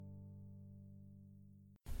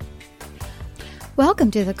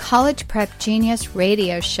Welcome to the College Prep Genius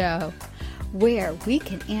Radio Show, where we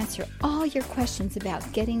can answer all your questions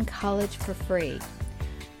about getting college for free.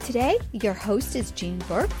 Today, your host is Jean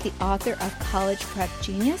Burke, the author of College Prep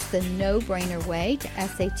Genius, the no-brainer way to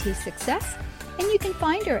SAT success, and you can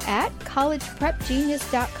find her at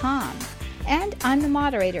collegeprepgenius.com. And I'm the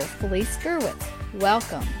moderator, Felice Gerwitz.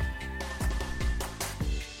 Welcome.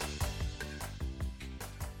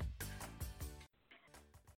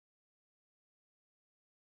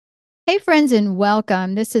 Hey friends, and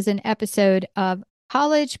welcome. This is an episode of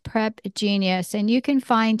College Prep Genius, and you can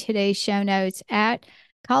find today's show notes at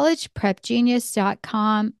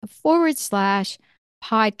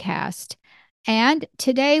collegeprepgenius.com/podcast. And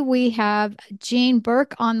today we have Jean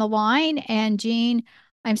Burke on the line. And Jean,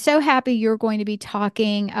 I'm so happy you're going to be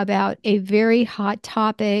talking about a very hot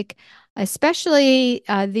topic, especially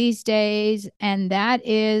these days, and that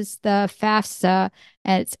is the FAFSA,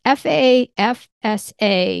 and it's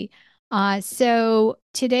FAFSA. So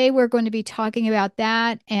today we're going to be talking about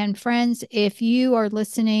that. And friends, if you are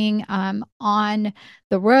listening on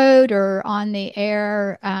the road or on the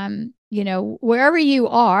air, wherever you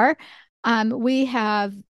are, we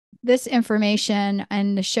have this information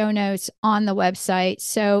and the show notes on the website.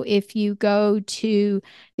 So if you go to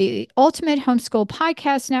the Ultimate Homeschool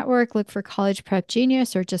Podcast Network, look for College Prep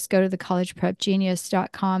Genius, or just go to the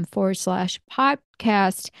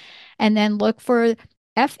collegeprepgenius.com/podcast, and then look for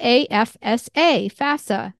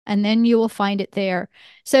FAFSA, and then you will find it there.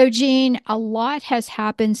 So, Jean, a lot has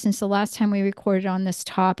happened since the last time we recorded on this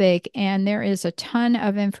topic, and there is a ton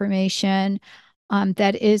of information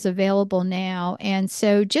that is available now. And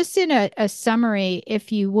so just in a summary,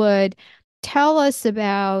 if you would, tell us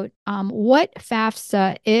about what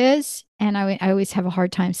FAFSA is, and I always have a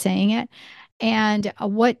hard time saying it, and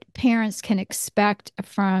what parents can expect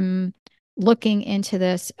from looking into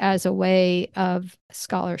this as a way of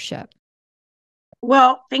scholarship.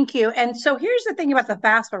 Well, thank you. And so here's the thing about the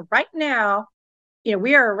FAFSA. Right now,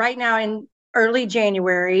 we are right now in early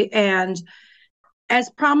January, and as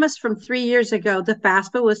promised from 3 years ago, the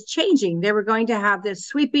FAFSA was changing. They were going to have this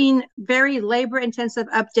sweeping, very labor-intensive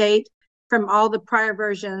update from all the prior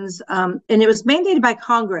versions, and it was mandated by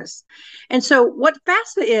Congress. And so what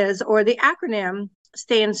FAFSA is, or the acronym,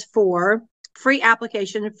 stands for Free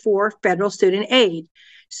Application for Federal Student Aid.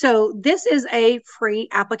 So this is a free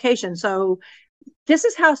application. So this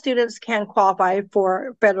is how students can qualify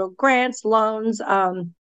for federal grants, loans,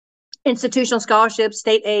 institutional scholarships,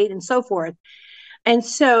 state aid, and so forth. And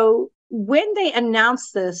so when they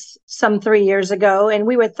announced this some 3 years ago, and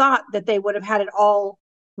we would thought that they would have had it all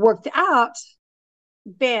worked out,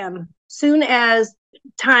 bam, soon as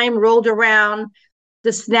time rolled around, the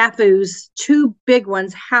snafus, two big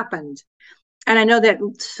ones happened. And I know that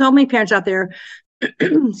so many parents out there,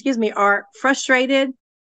 excuse me, are frustrated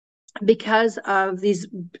because of these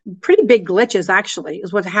pretty big glitches, actually,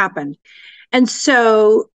 is what happened. And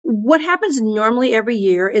so what happens normally every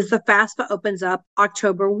year is the FAFSA opens up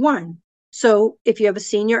October 1. So if you have a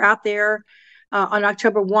senior out there on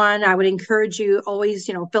October 1, I would encourage you always,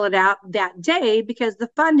 fill it out that day, because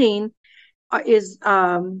the funding is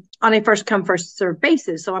on a first come, first serve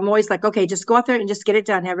basis. So I'm always like, okay, just go out there and just get it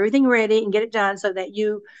done, have everything ready and get it done so that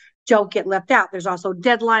you don't get left out. There's also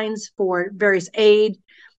deadlines for various aid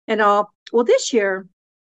and all. Well, this year,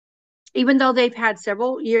 even though they've had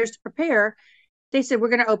several years to prepare, they said, we're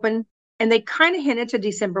going to open, and they kind of hinted to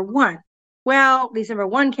December 1. Well, December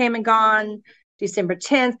 1 came and gone, December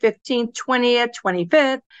 10th, 15th, 20th,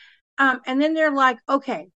 25th. And then they're like,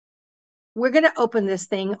 okay, we're going to open this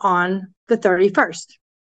thing on the 31st.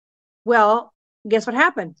 Well, guess what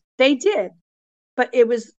happened? They did, but it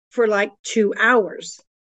was for like 2 hours.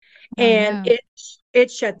 And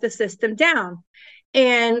it shut the system down.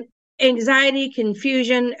 And anxiety,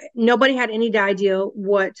 confusion, nobody had any idea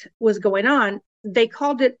what was going on. They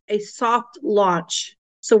called it a soft launch.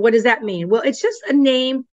 So what does that mean? Well, it's just a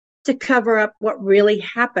name to cover up what really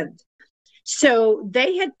happened. So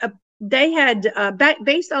they had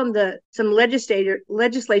based on some legislature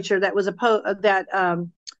that was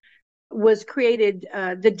was created,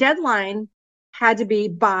 the deadline had to be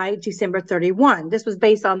by December 31. This was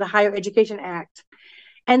based on the Higher Education Act.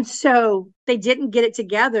 And so they didn't get it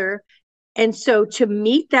together. And so to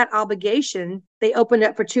meet that obligation, they opened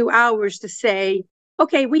up for 2 hours to say,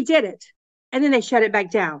 okay, we did it. And then they shut it back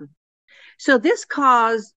down. So this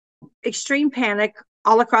caused extreme panic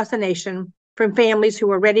all across the nation from families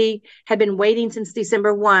who had been waiting since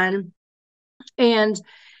December 1 and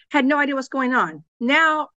had no idea what's going on.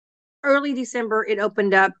 Now, early December, it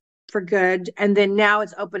opened up for good. And then now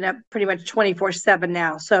it's opened up pretty much 24/7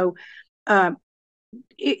 now. So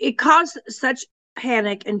it caused such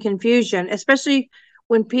panic and confusion, especially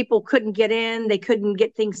when people couldn't get in, they couldn't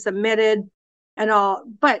get things submitted and all.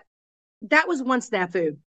 But that was one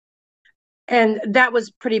snafu. And that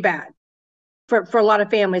was pretty bad for a lot of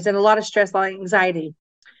families and a lot of stress, a lot of anxiety.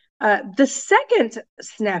 The second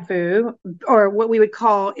snafu, or what we would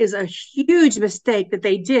call, is a huge mistake that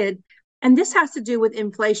they did. And this has to do with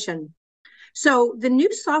inflation. So the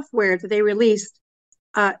new software that they released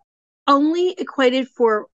uh, only equated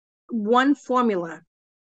for one formula.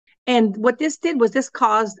 And what this did was this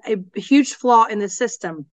caused a huge flaw in the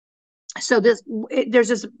system. So there's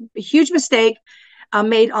this huge mistake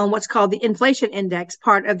made on what's called the inflation index,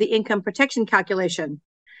 part of the income protection calculation.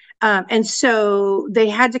 And so they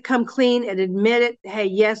had to come clean and admit it. Hey,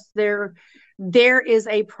 yes, there is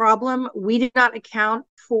a problem. We did not account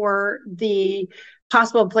for the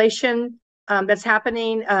possible inflation that's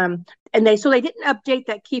happening, and they didn't update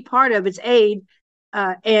that key part of its aid,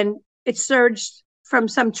 and it surged from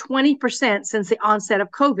some 20% since the onset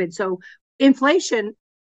of COVID. So inflation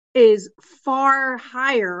is far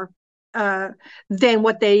higher than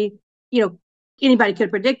what they, anybody could have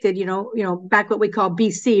predicted, back what we call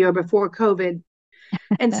BC or before COVID.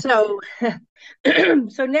 And so,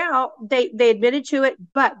 so now they admitted to it,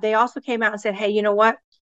 but they also came out and said, hey, you know what?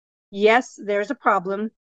 Yes, there's a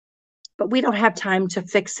problem, but we don't have time to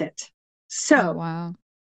fix it. Oh, So wow.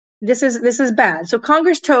 this is bad. So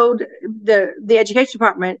Congress told the education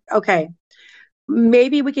department, okay,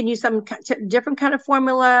 maybe we can use some different kind of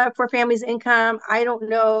formula for families' income. I don't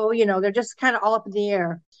know. They're just kind of all up in the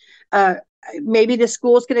air. Uh, Maybe the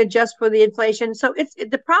schools can adjust for the inflation. So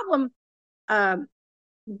the problem um,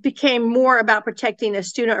 became more about protecting a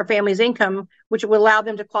student or family's income, which will allow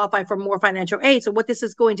them to qualify for more financial aid. So what this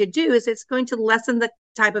is going to do is it's going to lessen the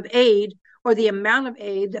type of aid or the amount of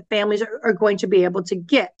aid that families are going to be able to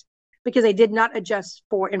get because they did not adjust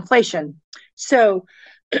for inflation. So,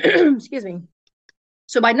 excuse me.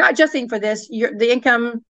 So by not adjusting for this, the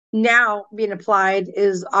income now being applied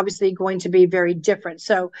is obviously going to be very different.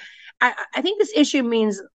 So I think this issue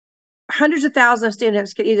means hundreds of thousands of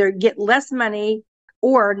students could either get less money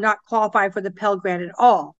or not qualify for the Pell Grant at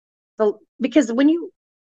all. Because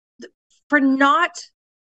for not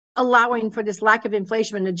allowing for this lack of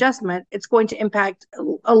inflation and adjustment, it's going to impact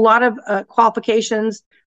a lot of qualifications,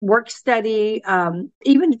 work study,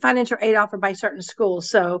 even financial aid offered by certain schools.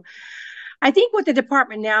 So I think with the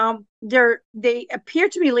department now, they appear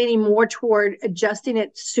to be leaning more toward adjusting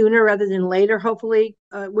it sooner rather than later, hopefully,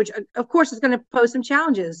 which of course is going to pose some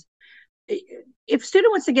challenges. If a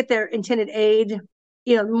student wants to get their intended aid,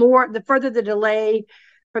 the further the delay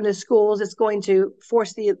from the schools, it's going to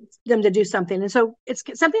force them to do something. And so it's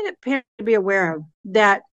something that parents should be aware of,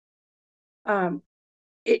 that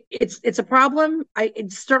it's a problem.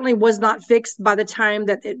 It certainly was not fixed by the time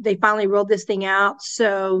that they finally rolled this thing out.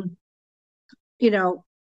 So,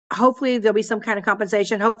 hopefully there'll be some kind of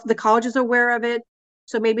compensation. Hopefully the college is aware of it.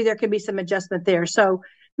 So maybe there can be some adjustment there. So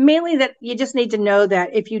mainly that you just need to know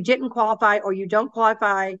that if you didn't qualify or you don't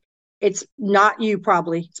qualify, it's not you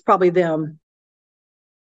probably. It's probably them.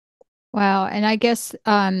 Wow. And I guess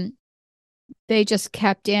they just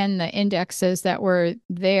kept in the indexes that were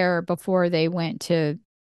there before they went to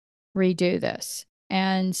redo this.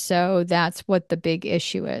 And so that's what the big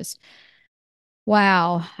issue is.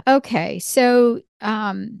 Wow. Okay. So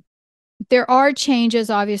there are changes.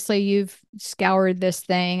 Obviously, you've scoured this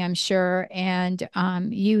thing, I'm sure, and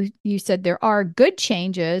you said there are good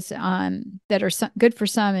changes that are good for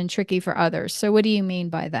some and tricky for others. So, what do you mean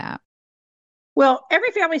by that? Well, every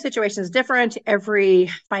family situation is different. Every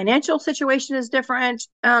financial situation is different.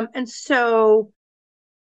 And so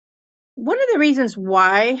one of the reasons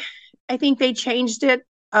why I think they changed it,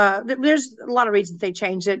 there's a lot of reasons they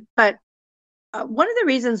changed it, but one of the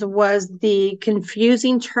reasons was the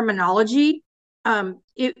confusing terminology.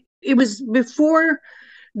 It was before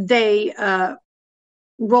they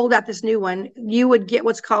rolled out this new one. You would get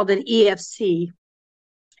what's called an EFC,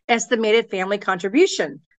 estimated family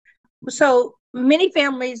contribution. So many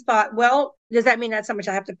families thought, well, does that mean that's how much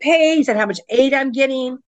I have to pay? Is that how much aid I'm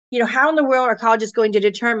getting? How in the world are colleges going to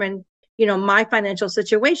determine, my financial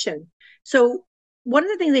situation? So one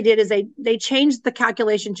of the things they did is they changed the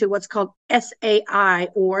calculation to what's called SAI,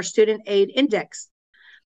 or Student Aid Index.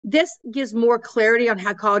 This gives more clarity on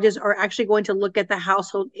how colleges are actually going to look at the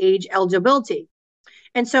household age eligibility.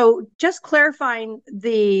 And so just clarifying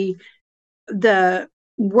the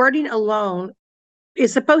wording alone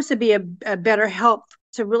is supposed to be a better help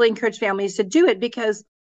to really encourage families to do it, because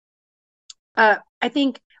I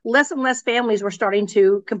think less and less families were starting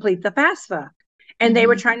to complete the FAFSA, and they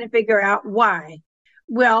were trying to figure out why.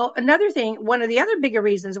 Well, another thing, one of the other bigger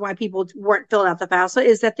reasons why people weren't filling out the FAFSA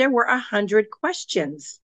is that there were 100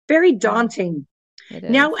 questions. Very Yeah, daunting. it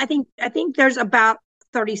Now is. I think there's about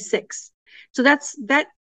 36. So that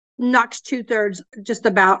knocks 2/3 just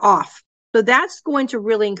about off. So that's going to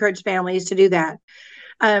really encourage families to do that.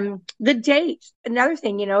 The date, another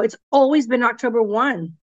thing, it's always been October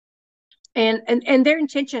 1. And their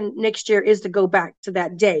intention next year is to go back to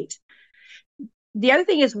that date. The other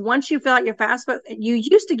thing is, once you fill out your FAFSA, you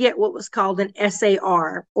used to get what was called an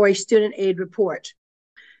SAR, or a student aid report.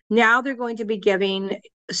 Now they're going to be giving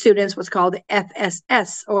students what's called the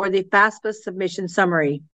FSS, or the FAFSA submission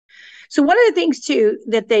summary. So one of the things too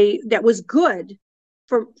that was good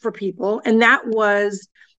for people, and that was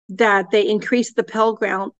that they increased the Pell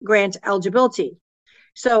Grant eligibility.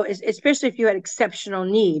 So especially if you had exceptional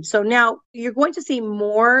needs. So now you're going to see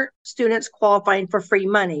more students qualifying for free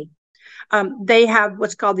money. They have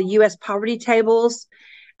what's called the U.S. poverty tables,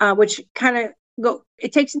 which kind of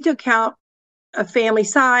it takes into account a family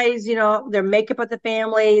size, their makeup of the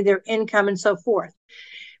family, their income, and so forth.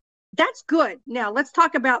 That's good. Now let's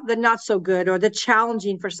talk about the not so good, or the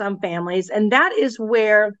challenging for some families, and that is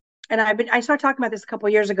where. And I started talking about this a couple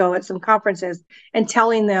of years ago at some conferences, and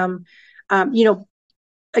telling them,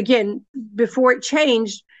 again, before it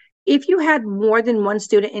changed, if you had more than one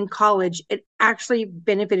student in college, it actually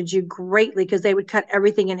benefited you greatly, because they would cut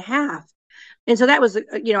everything in half. And so that was,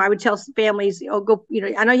 I would tell families, oh, go,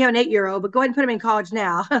 I know you have an 8-year-old, but go ahead and put them in college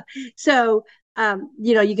now. So,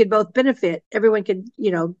 you could both benefit. Everyone could,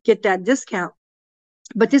 get that discount.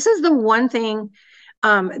 But this is the one thing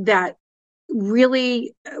that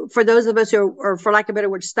really, for those of us who are, for lack of a better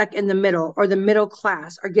word, stuck in the middle, or the middle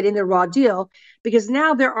class, are getting the raw deal, because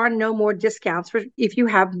now there are no more discounts for if you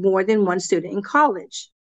have more than one student in college.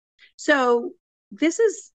 So this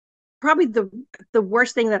is probably the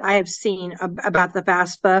worst thing that I have seen about the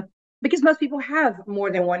FAFSA, because most people have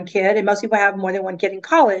more than one kid, and most people have more than one kid in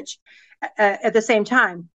college at the same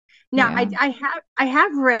time. Now, Yeah. I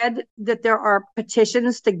have read that there are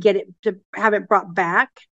petitions to get it, to have it brought back.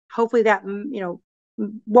 Hopefully that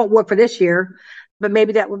won't work for this year, but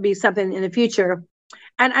maybe that would be something in the future.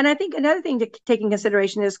 And I think another thing to take in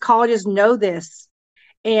consideration is colleges know this,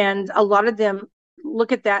 and a lot of them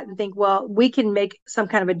look at that and think, well, we can make some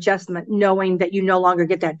kind of adjustment, knowing that you no longer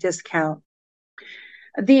get that discount.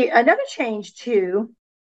 The another change too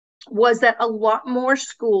was that a lot more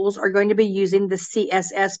schools are going to be using the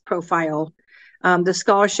CSS profile, the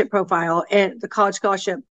scholarship profile, and the college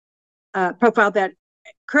scholarship profile. That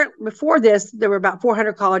before this, there were about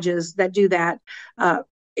 400 colleges that do that.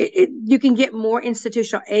 You can get more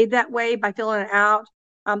institutional aid that way by filling it out.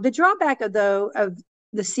 The drawback of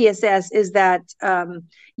the CSS is that,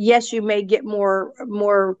 yes, you may get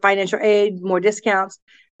more financial aid, more discounts,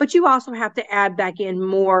 but you also have to add back in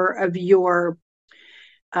more of your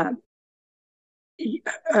uh,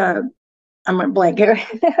 uh, I'm going blank here.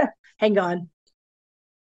 Hang on.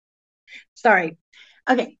 Sorry.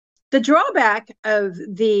 Okay. The drawback of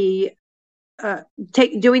the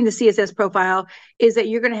doing the CSS profile is that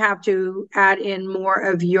you're going to have to add in more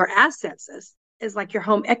of your assets, as like your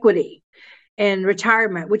home equity and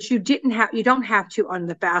retirement, which you don't have to on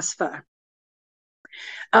the FAFSA.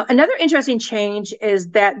 Another interesting change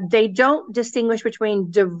is that they don't distinguish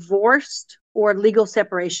between divorced or legal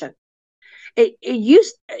separation. It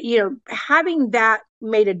used, having that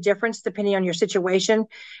made a difference depending on your situation,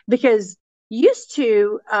 because used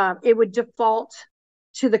to, it would default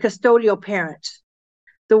to the custodial parent,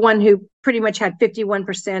 the one who pretty much had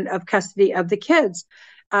 51% of custody of the kids.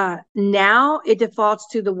 Now it defaults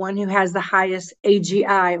to the one who has the highest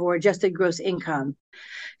AGI, or adjusted gross income.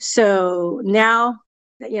 So now,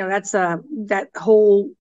 that's that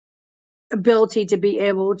whole ability to be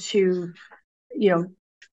able to,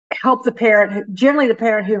 help the parent. Generally, the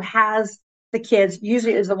parent who has the kids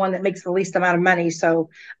usually is the one that makes the least amount of money. So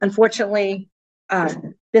unfortunately,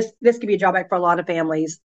 this could be a drawback for a lot of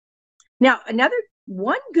families. Now, another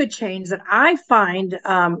one good change that I find,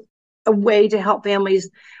 a way to help families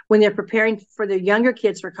when they're preparing for their younger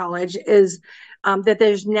kids for college, is that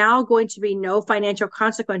there's now going to be no financial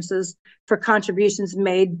consequences for contributions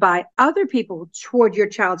made by other people toward your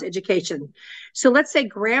child's education. So let's say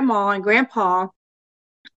grandma and grandpa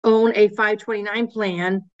own a 529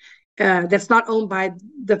 plan that's not owned by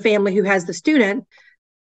the family who has the student,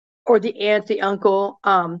 or the aunt, the uncle.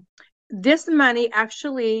 This money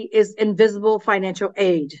actually is invisible financial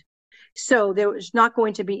aid. So there's not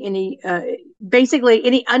going to be any, basically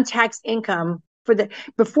any untaxed income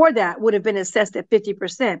before that would have been assessed at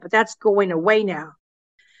 50%, but that's going away now.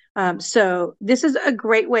 So this is a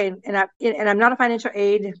great way, and I'm not a financial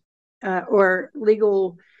aid or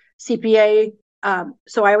legal CPA.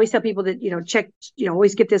 So I always tell people that, check,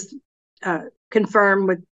 always get this confirmed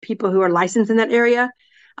with people who are licensed in that area.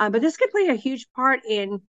 But this could play a huge part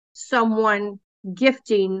in someone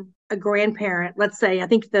gifting a grandparent. Let's say, I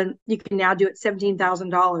think you can now do it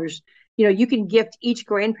 $17,000. You can gift each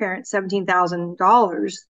grandparent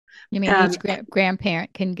 $17,000. You mean each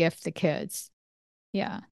grandparent can gift the kids?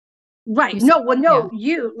 Yeah. Right. You, No, well, yeah.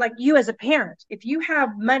 no, you as a parent, if you have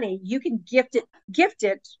money, you can gift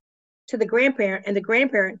it to the grandparent, and the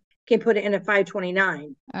grandparent can put it in a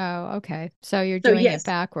 529. Oh, okay. So you're So doing it yes,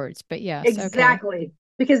 backwards, but yes, okay. exactly.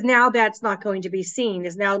 Because now that's not going to be seen,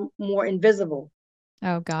 is now more invisible.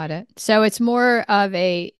 Oh, got it. So it's more of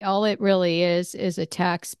all it really is a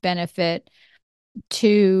tax benefit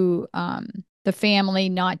to the family,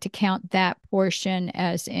 not to count that portion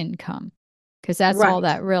as income, because that's all Right.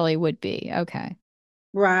 that really would be. Okay.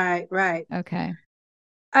 Right, right. Okay.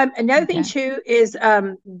 Another thing Okay. too is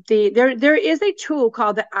there is a tool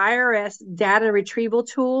called the IRS data retrieval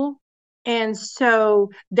tool. And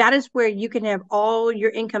so that is where you can have all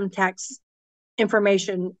your income tax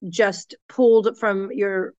information just pulled from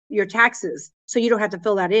your taxes, so you don't have to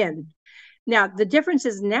fill that in. Now the difference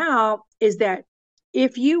is now is that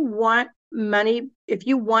if you want money, if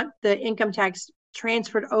you want the income tax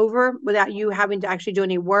transferred over without you having to actually do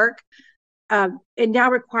any work, it now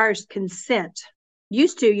requires consent.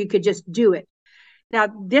 Used to, you could just do it. Now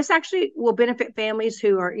this actually will benefit families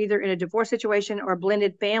who are either in a divorce situation or a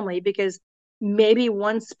blended family, because maybe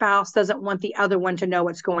one spouse doesn't want the other one to know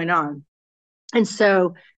what's going on. And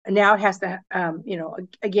so now it has to,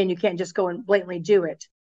 again, you can't just go and blatantly do it.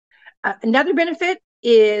 Another benefit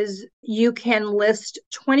is you can list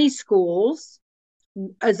 20 schools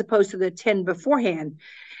as opposed to the 10 beforehand.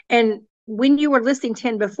 And when you were listing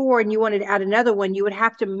 10 before and you wanted to add another one, you would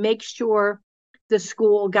have to make sure the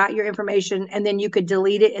school got your information, and then you could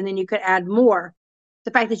delete it, and then you could add more.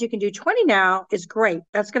 The fact that you can do 20 now is great.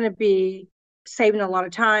 That's going to be saving a lot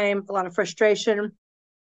of time, a lot of frustration.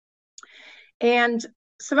 And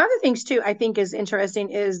some other things too, I think is interesting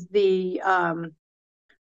is the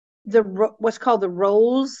what's called the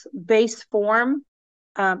roles based form.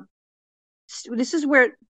 Um, this is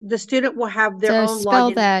where the student will have their So own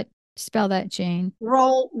login. spell that, Jane.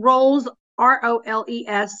 Roles,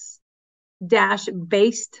 ROLES dash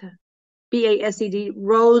based, BASED,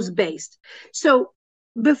 roles based. So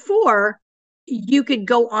before, you could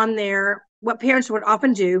go on there, what parents would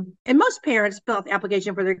often do, and most parents fill out the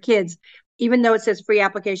application for their kids, even though it says free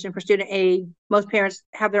application for student aid, most parents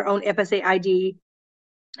have their own FSA ID,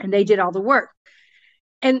 and they did all the work.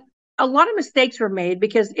 And a lot of mistakes were made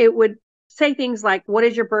because it would say things like, what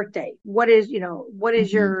is your birthday? What is Hmm.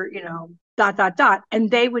 your, dot, dot, dot. And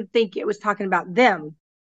they would think it was talking about them.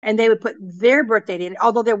 And they would put their birthday in,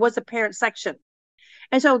 although there was a parent section.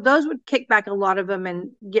 And so those would kick back a lot of them and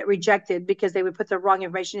get rejected because they would put the wrong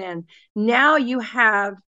information in. Now you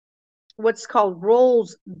have what's called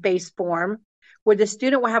roles based form, where the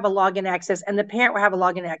student will have a login access and the parent will have a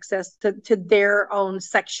login access to their own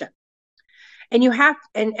section. And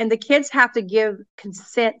the kids have to give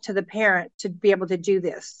consent to the parent to be able to do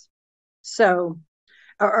this. So,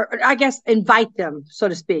 or I guess invite them, so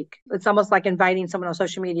to speak. It's almost like inviting someone on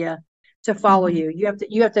social media to follow Hmm. you.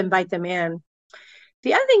 You have to invite them in.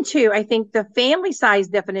 The other thing too, I think the family size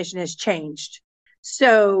definition has changed.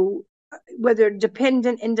 So whether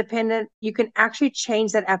dependent, independent, you can actually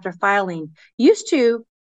change that after filing. Used to,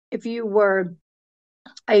 if you were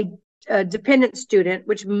a dependent student,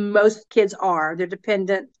 which most kids are, they're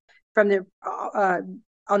dependent from their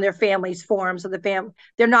on their family's forms of the family.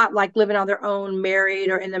 They're not like living on their own, married,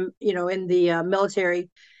 or in the military.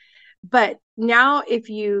 But now, if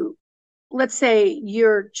you, let's say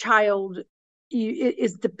your child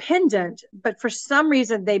is dependent, but for some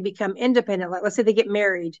reason they become independent, like let's say they get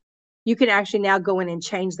married, you can actually now go in and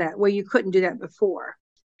change that where you couldn't do that before.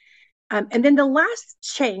 And then the last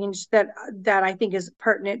change that I think is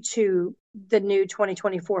pertinent to the new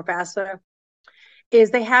 2024 FAFSA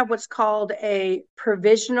is they have what's called a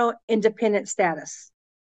provisional independent status.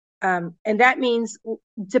 And that means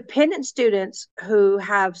dependent students who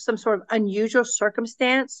have some sort of unusual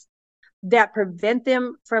circumstance that prevent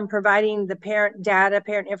them from providing the parent data,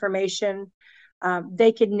 parent information,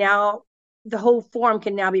 they can now, the whole form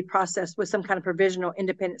can now be processed with some kind of provisional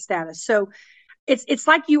independent status. So it's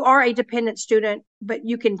like you are a dependent student, but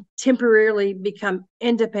you can temporarily become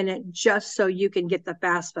independent just so you can get the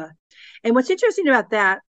FAFSA. And what's interesting about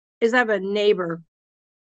that is I have a neighbor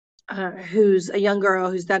who's a young girl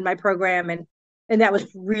who's done my program, and that was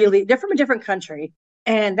really, they're from a different country,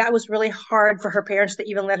 and that was really hard for her parents to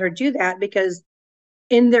even let her do that because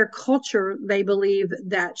in their culture, they believe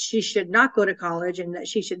that she should not go to college and that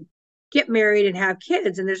she should get married and have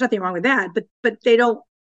kids. And there's nothing wrong with that. But they don't,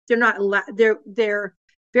 they're not, they're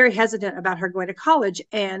very hesitant about her going to college.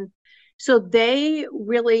 And so they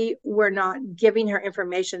really were not giving her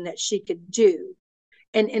information that she could do.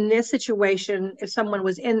 And in this situation, if someone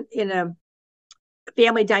was in a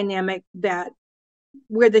family dynamic that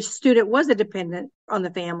where the student was a dependent on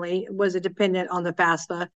the family, was a dependent on the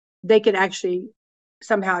FAFSA, they could actually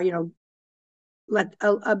somehow, let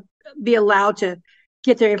be allowed to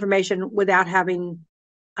get their information without having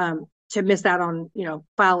to miss out on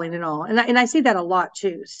filing and all. And I see that a lot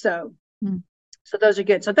too. So Mm. so those are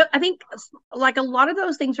good. So I think like a lot of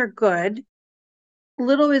those things are good.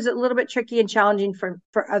 Little is a little bit tricky and challenging for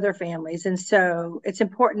other families, and so it's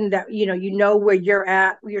important that you know where you're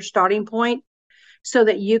at, your starting point, so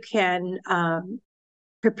that you can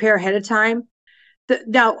prepare ahead of time.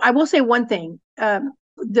 Now, I will say one thing.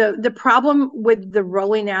 The problem with the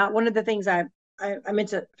rolling out, one of the things I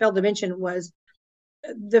failed to mention was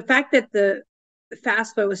the fact that the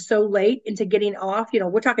FAFSA was so late into getting off.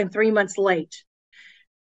 We're talking 3 months late.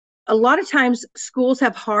 A lot of times schools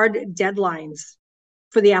have hard deadlines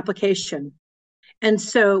for the application. And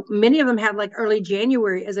so many of them had like early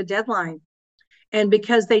January as a deadline. And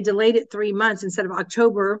because they delayed it 3 months instead of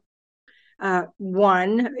October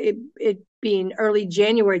 1, it being early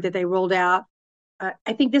January that they rolled out,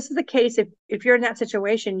 I think this is the case. If you're in that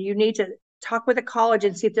situation, you need to talk with the college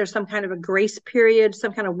and see if there's some kind of a grace period,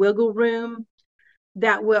 some kind of wiggle room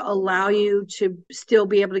that will allow you to still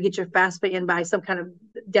be able to get your FAFSA in by some kind of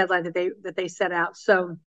deadline that they set out.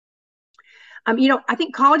 So, I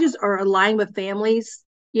think colleges are aligned with families.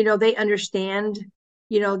 They understand,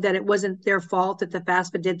 that it wasn't their fault that the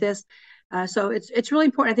FAFSA did this. So it's really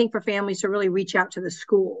important, I think, for families to really reach out to the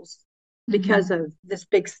schools Mm-hmm. because of this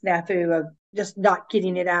big snafu of just not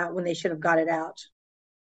getting it out when they should have got it out.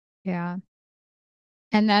 Yeah.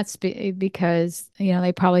 And that's because,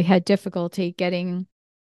 they probably had difficulty getting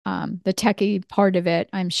the techie part of it,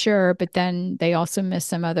 I'm sure, but then they also missed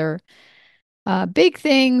some other big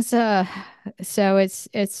things. So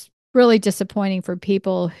it's really disappointing for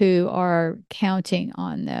people who are counting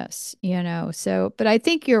on this. So, but I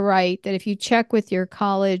think you're right that if you check with your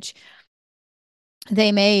college,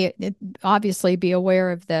 they may obviously be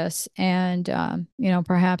aware of this, and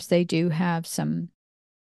perhaps they do have some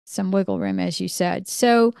wiggle room, as you said.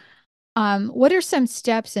 So, what are some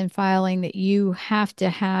steps in filing that you have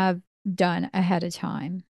to have done ahead of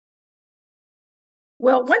time?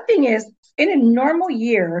 Well, one thing is, in a normal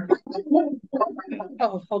year,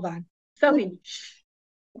 oh, hold on. Sophie,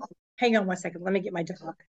 hang on one second. Let me get my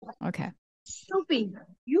dog. Okay. Sophie,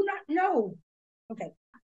 you not know. Okay.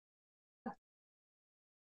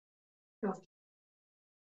 Go.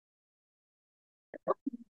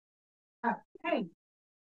 Hey,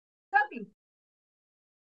 Sophie,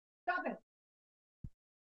 stop it.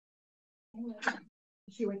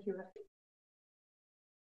 She wake you up.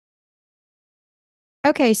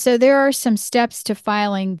 Okay, so there are some steps to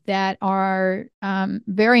filing that are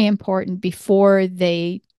very important before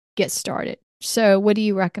they get started. So, what do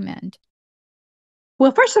you recommend?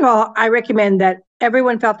 Well, first of all, I recommend that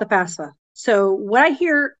everyone felt the FAFSA. So what I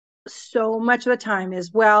hear so much of the time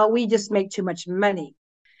is, well, we just make too much money.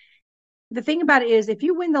 The thing about it is, if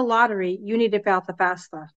you win the lottery, you need to file the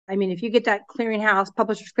FAFSA. I mean, if you get that clearinghouse,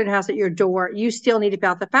 publisher's clearinghouse at your door, you still need to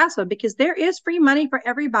file the FAFSA because there is free money for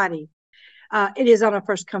everybody. It is on a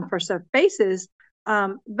first come, first served basis,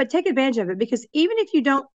 but take advantage of it because even if you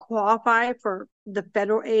don't qualify for the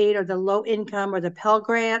federal aid or the low income or the Pell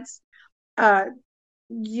Grants, uh,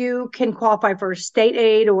 you can qualify for state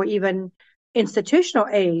aid or even institutional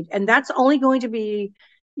aid. And that's only going to be,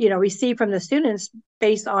 received from the students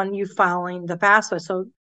based on you filing the FAFSA. So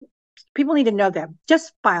people need to know that.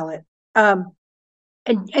 Just file it. And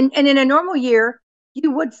in a normal year,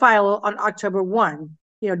 you would file on October 1,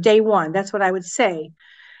 day one. That's what I would say.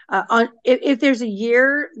 If there's a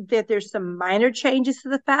year that there's some minor changes to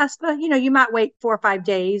the FAFSA, you might wait 4 or 5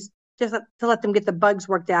 days just to let them get the bugs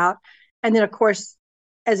worked out. And then, of course,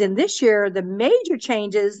 as in this year, the major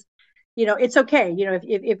changes, it's okay.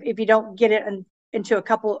 If you don't get it into a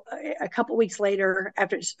couple weeks later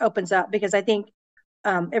after it opens up, because I think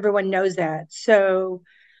everyone knows that. So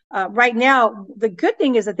right now, the good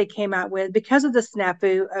thing is that they came out with, because of the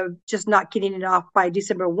snafu of just not getting it off by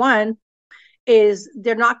December 1, is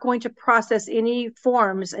they're not going to process any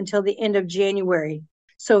forms until the end of January.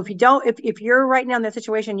 So if you're right now in that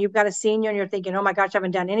situation, you've got a senior and you're thinking, oh my gosh, I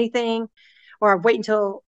haven't done anything, or wait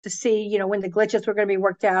until to see, when the glitches were going to be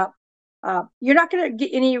worked out. You're not going to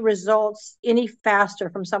get any results any faster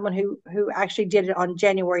from someone who actually did it on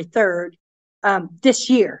January 3rd this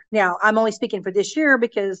year. Now, I'm only speaking for this year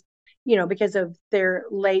because because of their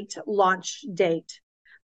late launch date.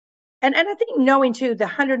 And I think knowing too the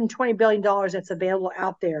 $120 billion that's available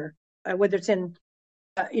out there, whether it's in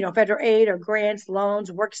federal aid or grants,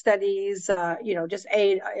 loans, work studies, just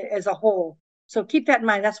aid as a whole. So keep that in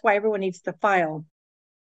mind. That's why everyone needs to file.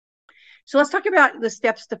 So let's talk about the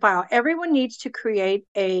steps to file. Everyone needs to create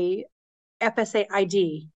a FSA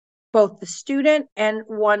ID, both the student and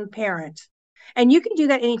one parent. And you can do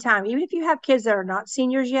that anytime, even if you have kids that are not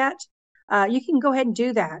seniors yet. You can go ahead and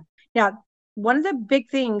do that. Now, one of the big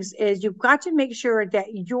things is you've got to make sure that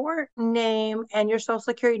your name and your social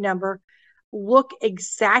security number look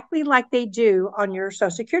exactly like they do on your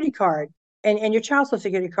social security card and your child's social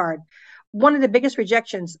security card. One of the biggest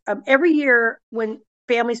rejections every year when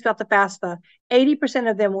families fill out the FAFSA, 80%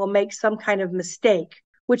 of them will make some kind of mistake,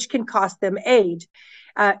 which can cost them aid.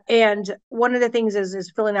 And one of the things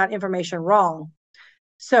is filling out information wrong.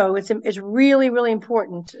 So it's really, really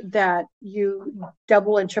important that you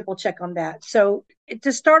double and triple check on that. So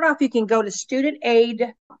to start off, you can go to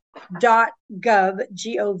studentaid.gov,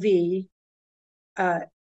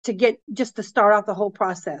 to get just to start off the whole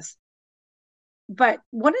process. But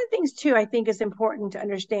one of the things too, I think is important to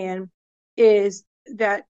understand is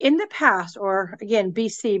that in the past, or again,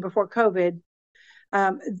 BC before COVID,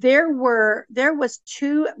 there was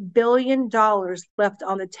 $2 billion left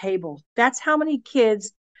on the table. That's how many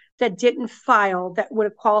kids that didn't file that would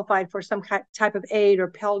have qualified for some type of aid or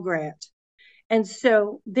Pell Grant. And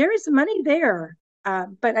so there is money there.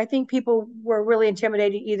 But I think people were really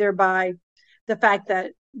intimidated either by the fact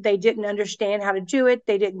that they didn't understand how to do it.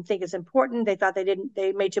 They didn't think it's important. They thought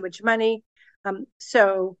they made too much money.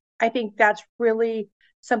 So I think that's really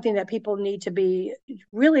something that people need to be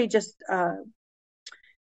really just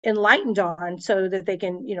enlightened on so that they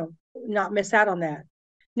can, not miss out on that.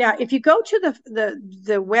 Now, if you go to the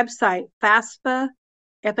website FAFSA,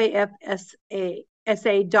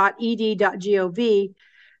 FAFSA.ed.gov,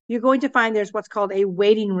 you're going to find there's what's called a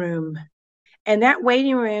waiting room. And that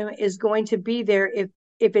waiting room is going to be there if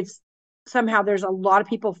it's somehow there's a lot of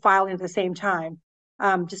people filing at the same time.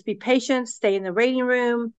 Just be patient, stay in the waiting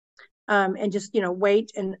room, and just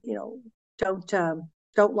wait and don't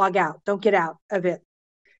log out, don't get out of it,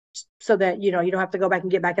 so that you don't have to go back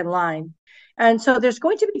and get back in line. And so there's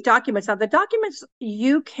going to be documents. Now the documents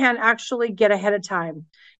you can actually get ahead of time.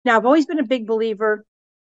 Now I've always been a big believer,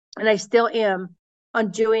 and I still am,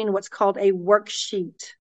 on doing what's called a worksheet.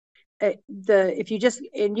 If you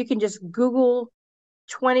can just Google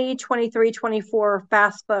 2023-24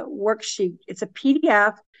 FAFSA worksheet. It's a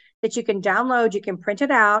PDF that you can download, you can print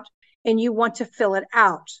it out, and you want to fill it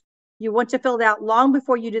out. You want to fill it out long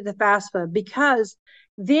before you do the FAFSA, because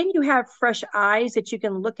then you have fresh eyes that you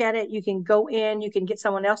can look at it. You can go in, you can get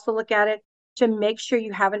someone else to look at it to make sure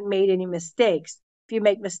you haven't made any mistakes. If you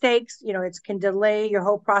make mistakes, it can delay your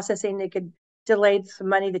whole processing. It could delay some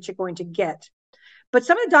money that you're going to get. But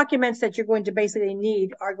some of the documents that you're going to basically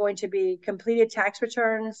need are going to be completed tax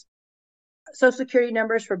returns, social security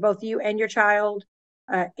numbers for both you and your child,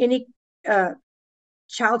 any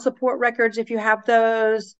child support records if you have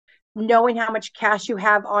those, knowing how much cash you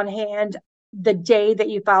have on hand the day that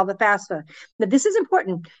you file the FAFSA. Now, this is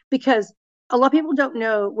important because a lot of people don't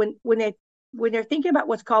know when they're thinking about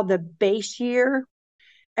what's called the base year,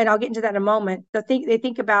 and I'll get into that in a moment. They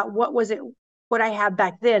think about what I have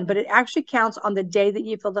back then, but it actually counts on the day that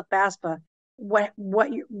you fill the FAFSA, what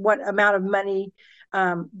amount of money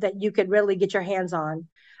that you could really get your hands on.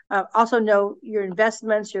 Also know your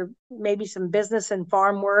investments, your maybe some business and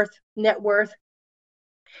farm net worth.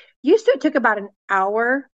 Used to, it took about an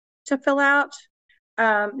hour to fill out.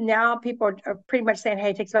 Now people are pretty much saying,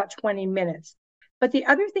 hey, it takes about 20 minutes. But the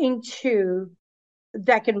other thing too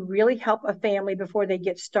that can really help a family before they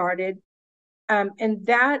get started, and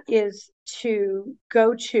that is to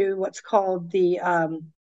go to what's called the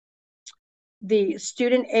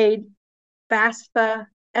Student Aid FAFSA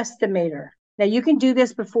Estimator. Now you can do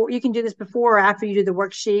this before or after you do the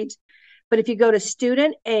worksheet, but if you go to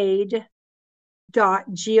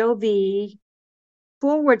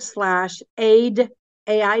studentaid.gov/aid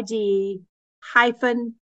AID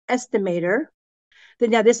 -estimator, then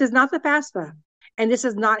now this is not the FAFSA. And this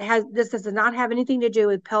does not have anything to do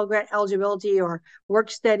with Pell Grant eligibility or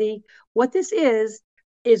work study. What this is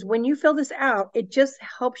when you fill this out, it just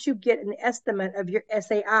helps you get an estimate of your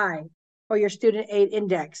SAI or your student aid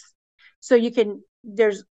index. So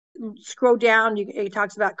there's scroll down, it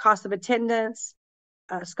talks about cost of attendance,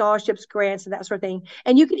 scholarships, grants, and that sort of thing.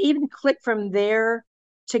 And you can even click from there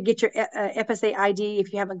to get your FSA ID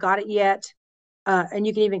if you haven't got it yet. And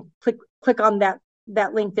you can even click on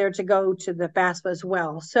that link there to go to the FAFSA as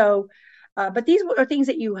well. So, but these are things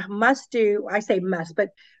that you must do. I say must, but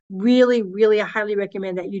really, really, I highly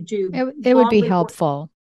recommend that you do It would long be before. helpful.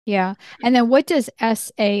 Yeah. And then what does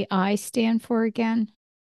SAI stand for again?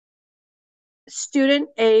 Student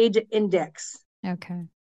Aid Index. Okay.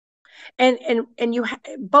 And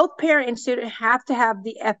both parent and student have to have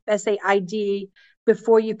the FSA ID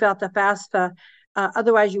before you fill out the FAFSA.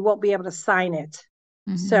 Otherwise, you won't be able to sign it.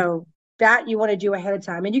 Hmm. So that you want to do ahead of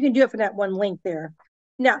time, and you can do it from that one link there.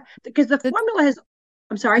 Now, because the The, formula has,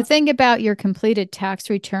 I'm the sorry. thing about your completed tax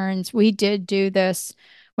returns, we did do this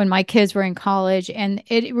when my kids were in college, and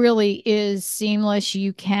it really is seamless.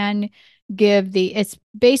 You can give it's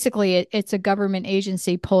basically it's a government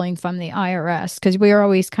agency pulling from the IRS because we are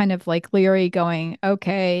always kind of like leery going,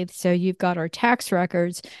 okay, so you've got our tax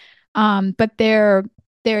records. But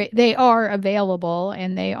they are available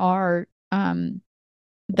and they are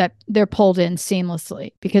that they're pulled in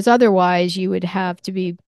seamlessly because otherwise you would have to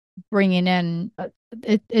be bringing in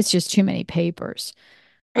it's just too many papers.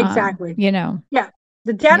 Exactly. You know, Yeah.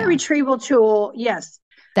 The data yeah, retrieval tool, yes,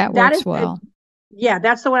 that that is, works well. yeah,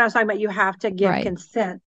 that's the one I was talking about. You have to Right.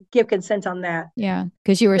 give consent on that. Yeah,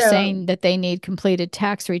 because you were So, saying that they need completed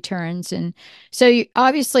tax returns. And so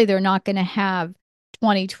obviously they're not going to have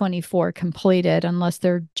 2024 completed unless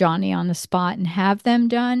they're Johnny on the spot and have them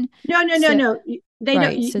done. no, no, no, So, no. They don't,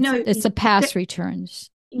 right. So no, it's the past returns.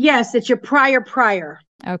 yes, it's your prior.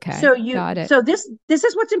 Okay. Got it. So this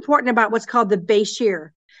is what's important about what's called the base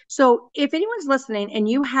year. So if anyone's listening and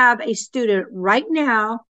you have a student right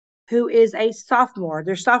now who is a sophomore,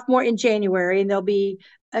 they're sophomore in January and they'll be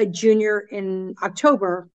a junior in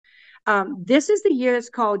October. This is the year that's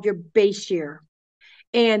called your base year.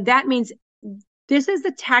 And that means this is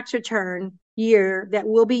the tax return year that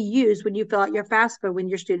will be used when you fill out your FAFSA when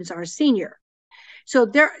your students are a senior. So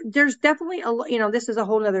there's definitely this is a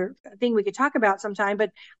whole other thing we could talk about sometime,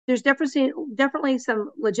 but there's definitely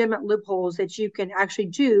some legitimate loopholes that you can actually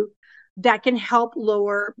do that can help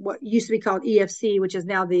lower what used to be called EFC, which is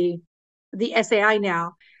now the SAI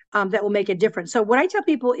now. That will make a difference. So what I tell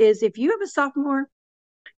people is if you have a sophomore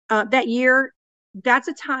that year, that's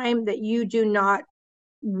a time that you do not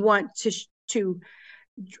want to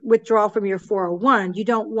withdraw from your 401. You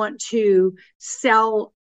don't want to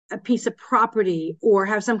sell a piece of property or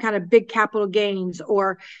have some kind of big capital gains,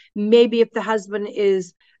 or maybe if the husband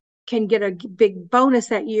is can get a big bonus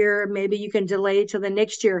that year, maybe you can delay till the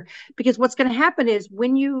next year. Because what's going to happen is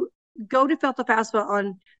when you go to fill the FAFSA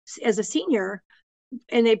on as a senior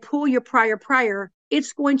and they pull your prior,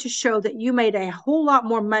 it's going to show that you made a whole lot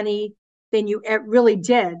more money than you really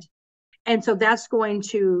did. And so that's going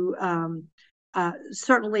to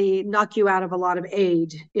certainly knock you out of a lot of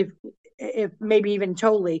aid, if maybe even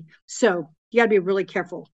totally. So you got to be really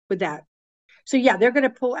careful with that. So yeah, they're going to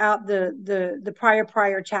pull out the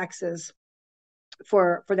prior taxes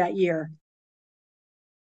for that year.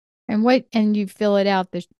 And you fill it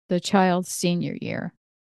out the child's senior year.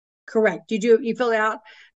 Correct. You fill it out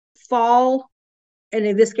fall, and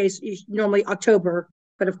in this case, normally October,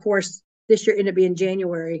 but of course this year ended up being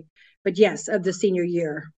January. But yes, of the senior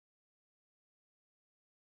year.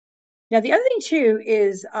 Now the other thing too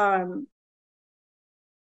is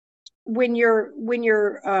when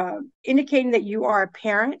you're indicating that you are a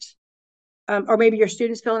parent, or maybe your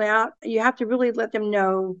students filling out, you have to really let them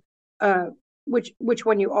know uh, which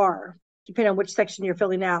one you are, depending on which section you're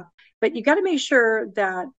filling out. But you got to make sure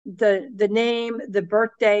that the name, the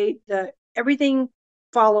birth date, the everything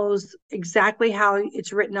follows exactly how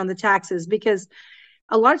it's written on the taxes. Because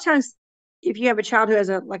a lot of times, if you have a child who has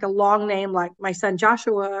a long name, like my son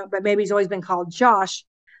Joshua, but maybe he's always been called Josh,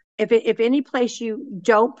 if any place you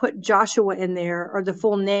don't put Joshua in there or the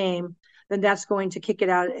full name, then that's going to kick it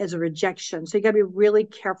out as a rejection. So you got to be really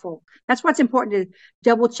careful. That's what's important to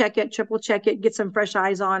double check it, triple check it, get some fresh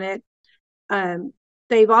eyes on it. Um,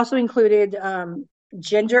 they've also included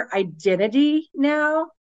gender identity now,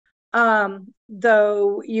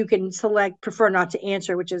 though you can select prefer not to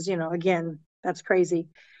answer, which is, again, that's crazy.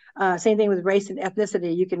 Same thing with race and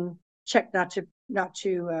ethnicity. You can check not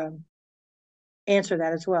to answer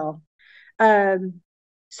that as well. Um,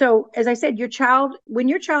 so as I said, when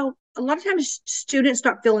your child, a lot of times students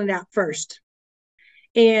start filling it out first.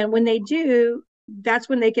 And when they do, that's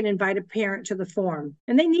when they can invite a parent to the form.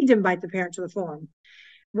 And they need to invite the parent to the form.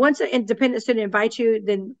 Once an independent student invites you,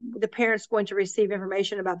 then the parent's going to receive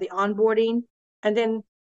information about the onboarding. And then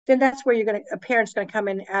that's where a parent's going to come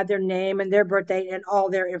in and add their name and their birthday and all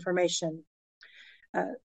their information.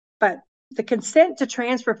 But the consent to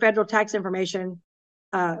transfer federal tax information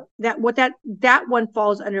that one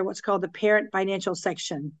falls under what's called the parent financial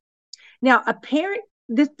section. Now, a parent,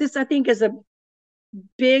 this I think is a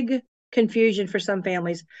big confusion for some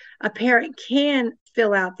families. A parent can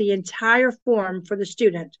fill out the entire form for the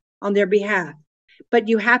student on their behalf, but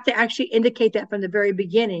you have to actually indicate that from the very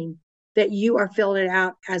beginning that you are filling it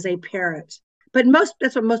out as a parent. But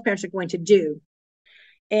that's what most parents are going to do.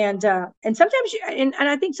 And sometimes and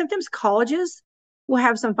I think sometimes colleges will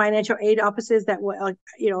have some financial aid offices that will,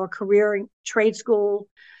 a career and trade school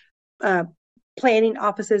uh, planning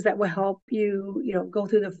offices that will help you, go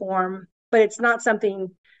through the form. But it's not something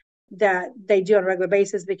that they do on a regular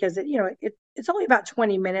basis because it's only about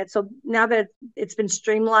 20 minutes. So now that it's been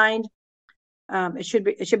streamlined, it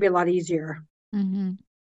should be a lot easier. Mm-hmm.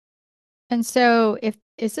 And so if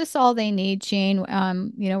is this all they need, Jean?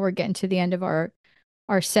 We're getting to the end of our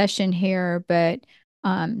session here, but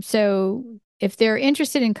so if they're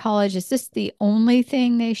interested in college, is this the only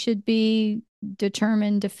thing they should be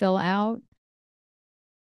determined to fill out?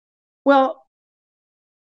 Well,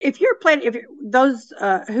 if those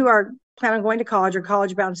who are planning on going to college or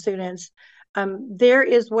college bound students, there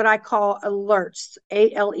is what I call alerts,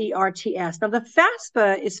 ALERTS. Now, the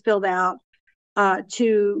FAFSA is filled out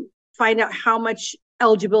to find out how much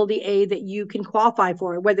eligibility aid that you can qualify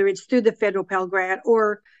for, whether it's through the federal Pell Grant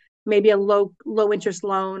or maybe a low interest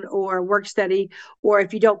loan or work study, or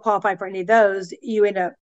if you don't qualify for any of those, you end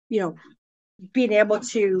up, being able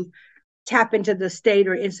to tap into the state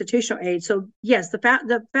or institutional aid. So yes, the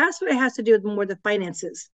FAFSA has to do with more the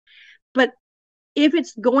finances, but if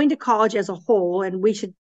it's going to college as a whole, and we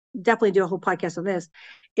should definitely do a whole podcast on this,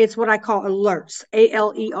 it's what I call alerts,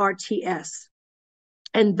 ALERTS.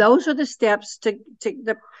 And those are the steps to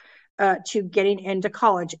getting into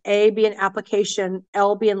college. A being application,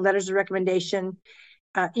 L being letters of recommendation,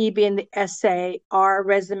 E being the essay, R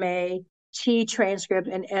resume, T transcript,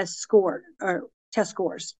 and S score or test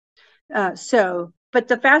scores. But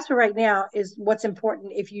the FAFSA right now is what's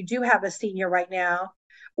important if you do have a senior right now,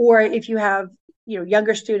 or if you have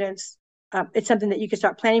younger students. It's something that you can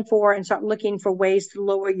start planning for and start looking for ways to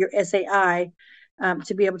lower your SAI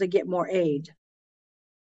to be able to get more aid.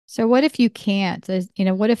 So what if you can't?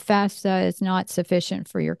 What if FAFSA is not sufficient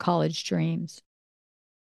for your college dreams?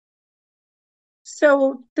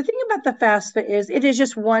 So the thing about the FAFSA is it is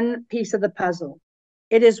just one piece of the puzzle.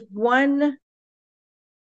 It is one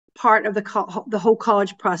part of the whole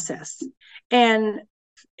college process, and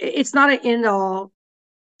it's not an end all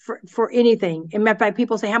for anything. In fact,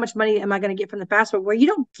 people say, "How much money am I going to get from the FAFSA?" Well, you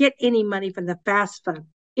don't get any money from the FAFSA.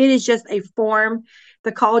 It is just a form.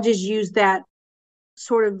 The colleges use that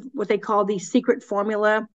sort of what they call the secret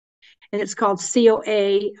formula, and it's called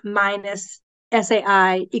COA minus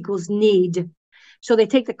SAI equals need. So they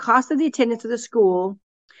take the cost of the attendance of the school,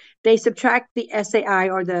 they subtract the SAI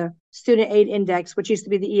or the student aid index, which used to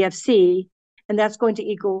be the EFC, and that's going to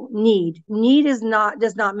equal need. Need does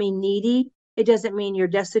not mean needy. It doesn't mean you're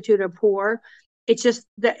destitute or poor. It's just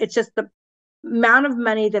the amount of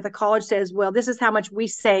money that the college says, well, this is how much we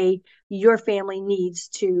say your family needs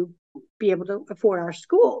to be able to afford our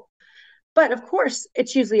school. But of course,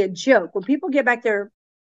 it's usually a joke. When people get back their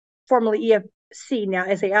formerly EFC, now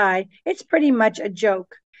SAI, it's pretty much a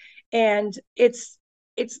joke. And it's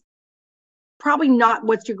probably not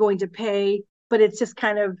what you're going to pay, but it's just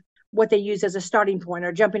kind of what they use as a starting point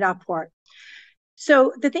or jumping off point.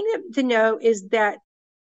 So the thing to know is that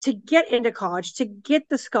to get into college, to get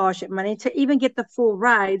the scholarship money, to even get the full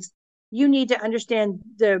rides, you need to understand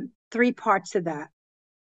the three parts of that.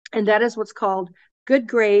 And that is what's called good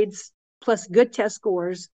grades plus good test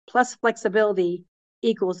scores plus flexibility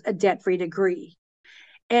equals a debt-free degree.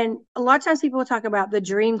 And a lot of times people will talk about the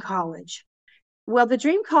dream college. Well, the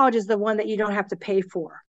dream college is the one that you don't have to pay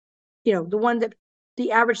for. The one that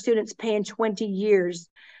the average student's paying 20 years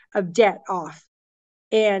of debt off.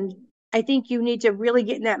 And I think you need to really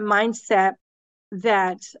get in that mindset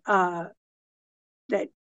that that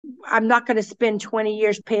I'm not going to spend 20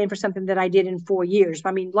 years paying for something that I did in 4 years.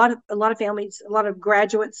 I mean, a lot of families, a lot of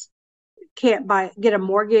graduates can't get a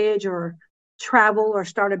mortgage or travel or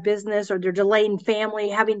start a business, or they're delaying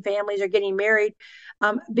having families or getting married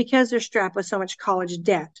because they're strapped with so much college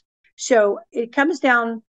debt. So it comes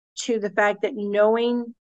down to the fact that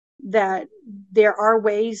knowing that there are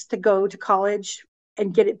ways to go to college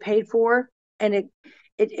and get it paid for, and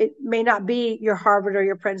it may not be your Harvard or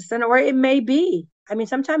your Princeton, or it may be. I mean,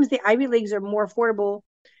 sometimes the Ivy Leagues are more affordable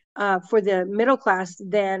for the middle class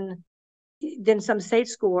than some state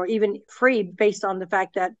school, or even free, based on the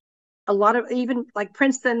fact that a lot of, even like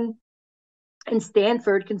Princeton and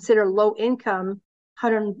Stanford, consider low income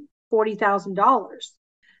 $140,000.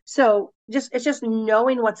 So it's just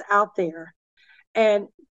knowing what's out there and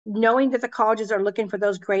knowing that the colleges are looking for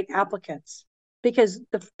those great applicants, because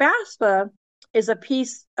the FAFSA is a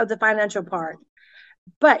piece of the financial part,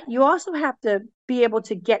 but you also have to be able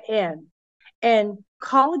to get in. And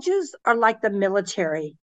colleges are like the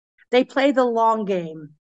military. They play the long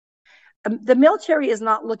game. The military is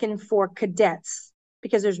not looking for cadets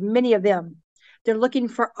because there's many of them. They're looking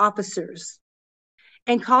for officers.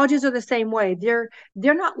 And colleges are the same way. They're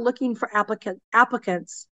not looking for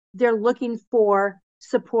applicants. They're looking for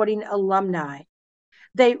supporting alumni.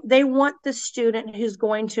 They want the student who's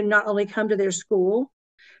going to not only come to their school,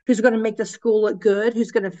 who's going to make the school look good, who's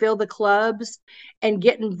going to fill the clubs and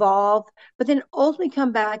get involved, but then ultimately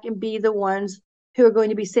come back and be the ones who are going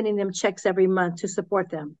to be sending them checks every month to support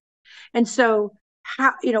them. And so,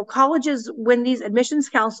 how, colleges, when these admissions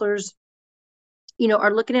counselors,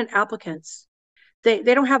 are looking at applicants, they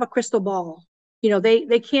don't have a crystal ball.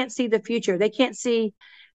 They can't see the future. They can't see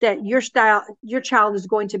that your child is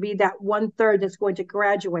going to be that 1/3 that's going to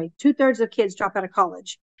graduate. 2/3 of kids drop out of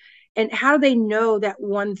college. And how do they know that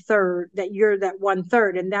 1/3 that you're that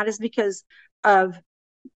 1/3? And that is because of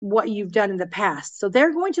what you've done in the past. So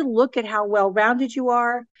they're going to look at how well-rounded you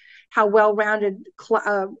are, how well-rounded,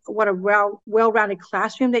 what a well-rounded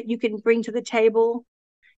classroom that you can bring to the table.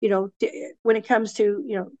 When it comes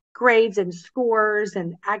to grades and scores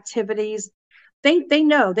and activities, they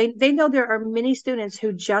know there are many students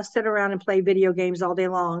who just sit around and play video games all day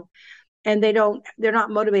long, and they're not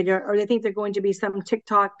motivated, or they think they're going to be some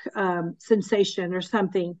TikTok sensation or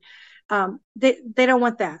something. They don't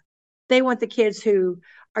want that. They want the kids who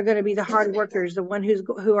are going to be the hard workers, the one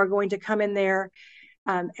who are going to come in there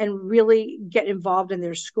and really get involved in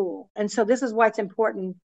their school. And so this is why it's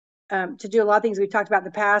important to do a lot of things we've talked about in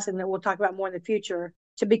the past and that we'll talk about more in the future,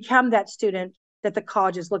 to become that student that the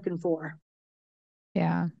college is looking for.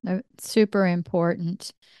 Yeah, super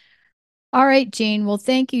important. All right, Jean. Well,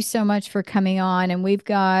 thank you so much for coming on. And we've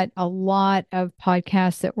got a lot of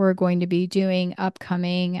podcasts that we're going to be doing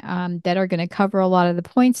upcoming that are going to cover a lot of the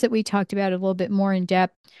points that we talked about a little bit more in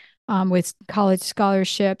depth with college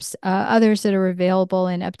scholarships, others that are available,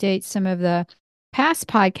 and update some of the past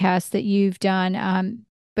podcasts that you've done.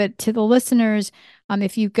 But to the listeners,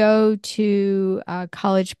 if you go to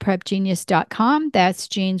collegeprepgenius.com, that's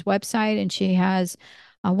Jean's website, and she has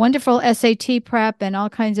a wonderful SAT prep and all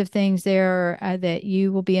kinds of things there that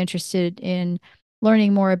you will be interested in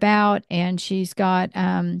learning more about. And she's got,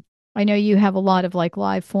 I know you have a lot of like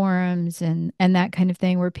live forums and that kind of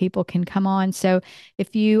thing where people can come on. So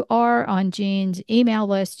if you are on Jean's email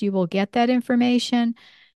list, you will get that information.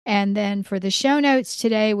 And then for the show notes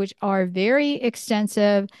today, which are very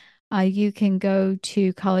extensive, you can go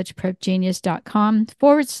to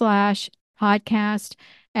collegeprepgenius.com/podcast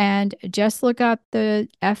and just look up the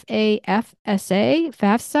FAFSA,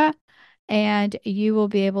 and you will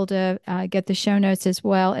be able to get the show notes as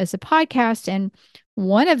well as the podcast. And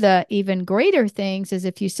one of the even greater things is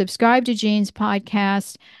if you subscribe to Jean's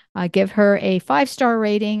podcast, give her a 5-star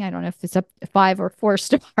rating. I don't know if it's up 5 or 4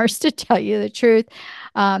 stars to tell you the truth,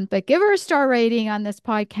 but give her a star rating on this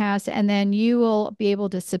podcast, and then you will be able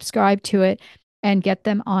to subscribe to it and get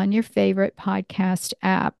them on your favorite podcast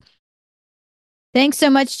app. Thanks so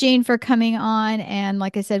much, Jean, for coming on. And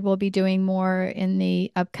like I said, we'll be doing more in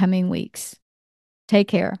the upcoming weeks. Take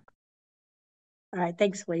care. All right.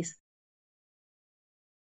 Thanks, Lise.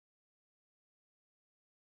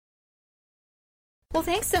 Well,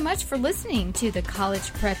 thanks so much for listening to the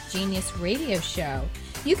College Prep Genius radio show.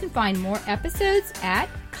 You can find more episodes at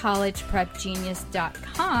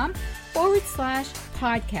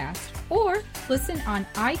collegeprepgenius.com/podcast, or listen on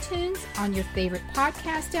iTunes, on your favorite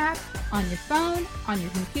podcast app, on your phone, on your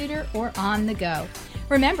computer, or on the go.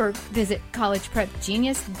 Remember, visit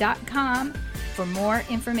collegeprepgenius.com for more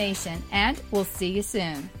information, and we'll see you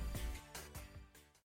soon.